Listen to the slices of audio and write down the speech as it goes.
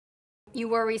You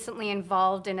were recently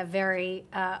involved in a very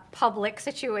public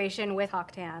situation with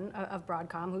Tan of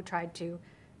Broadcom, who tried to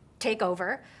take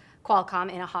over Qualcomm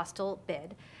in a hostile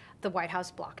bid. The White House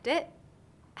blocked it.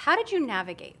 How did you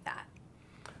navigate that?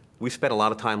 We spent a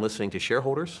lot of time listening to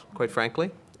shareholders, quite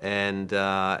frankly, and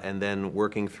then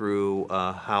working through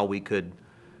how we could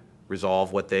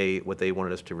resolve what they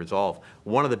wanted us to resolve.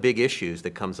 One of the big issues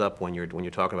that comes up when you're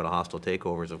talking about a hostile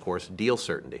takeover is, of course, deal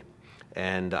certainty.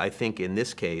 And I think in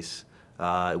this case,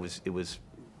 it was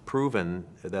proven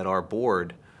that our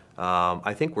board,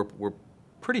 I think we're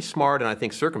pretty smart and I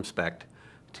think circumspect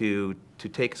to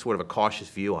take sort of a cautious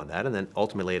view on that. And then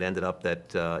ultimately it ended up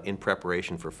that in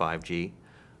preparation for 5G,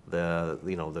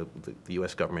 the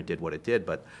U.S. government did what it did.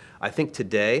 But I think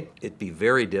today it'd be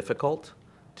very difficult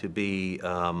to be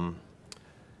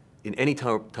in any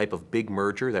type of big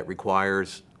merger that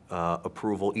requires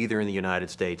approval either in the United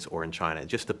States or in China.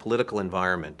 Just the political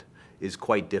environment is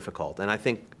quite difficult. And I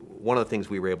think one of the things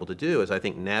we were able to do is, I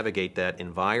think, navigate that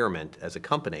environment as a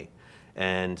company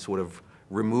and sort of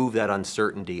remove that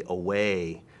uncertainty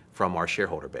away from our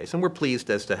shareholder base. And we're pleased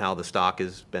as to how the stock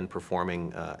has been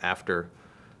performing after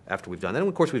we've done that. And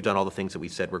of course, we've done all the things that we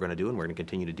said we're going to do, and we're going to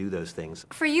continue to do those things.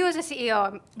 For you as a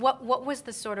CEO, what was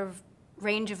the sort of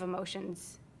range of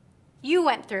emotions you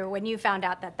went through when you found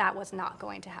out that that was not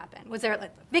going to happen? Was there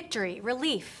like victory,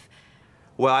 relief?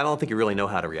 Well, I don't think you really know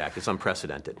how to react. It's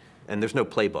unprecedented, and there's no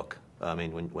playbook. I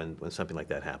mean, when something like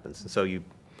that happens, and so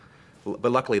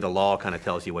but luckily the law kind of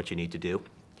tells you what you need to do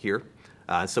here.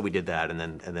 So we did that, and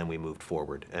then we moved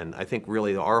forward. And I think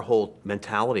really our whole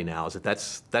mentality now is that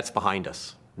that's behind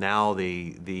us. Now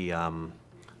the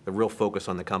real focus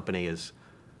on the company is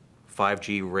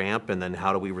 5G ramp, and then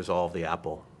how do we resolve the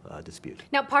Apple dispute.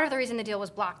 Now, part of the reason the deal was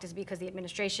blocked is because the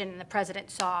administration and the president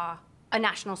saw a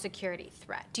national security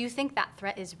threat. Do you think that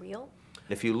threat is real?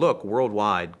 If you look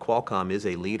worldwide, Qualcomm is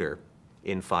a leader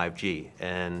in 5G,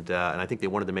 and I think they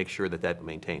wanted to make sure that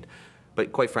maintained.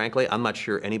 But quite frankly, I'm not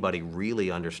sure anybody really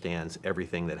understands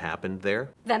everything that happened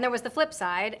there. Then there was the flip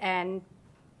side, and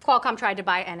Qualcomm tried to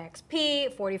buy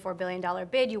NXP, $44 billion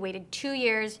bid. You waited 2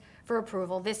 years for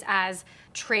approval. This as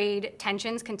trade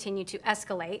tensions continue to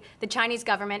escalate. The Chinese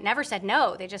government never said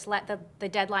no. They just let the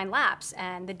deadline lapse,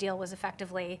 and the deal was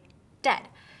effectively dead.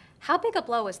 How big a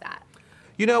blow was that?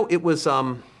 You know, it was,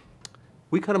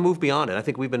 we kind of moved beyond it. I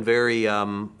think we've been very,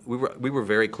 we were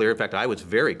very clear. In fact, I was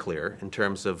very clear in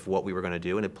terms of what we were going to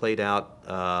do, and it played out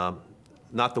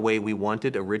not the way we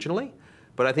wanted originally,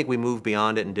 but I think we moved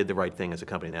beyond it and did the right thing as a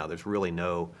company now. There's really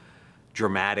no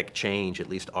dramatic change, at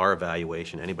least our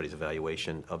evaluation, anybody's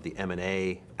evaluation, of the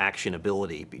M&A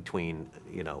actionability between,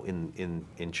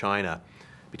 in China,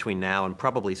 between now and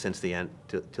probably since the end,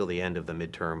 till the end of the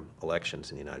midterm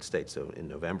elections in the United States, so in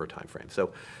November timeframe.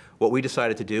 So what we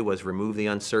decided to do was remove the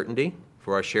uncertainty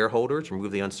for our shareholders,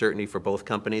 remove the uncertainty for both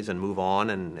companies, and move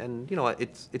on. And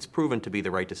it's proven to be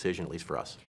the right decision, at least for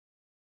us.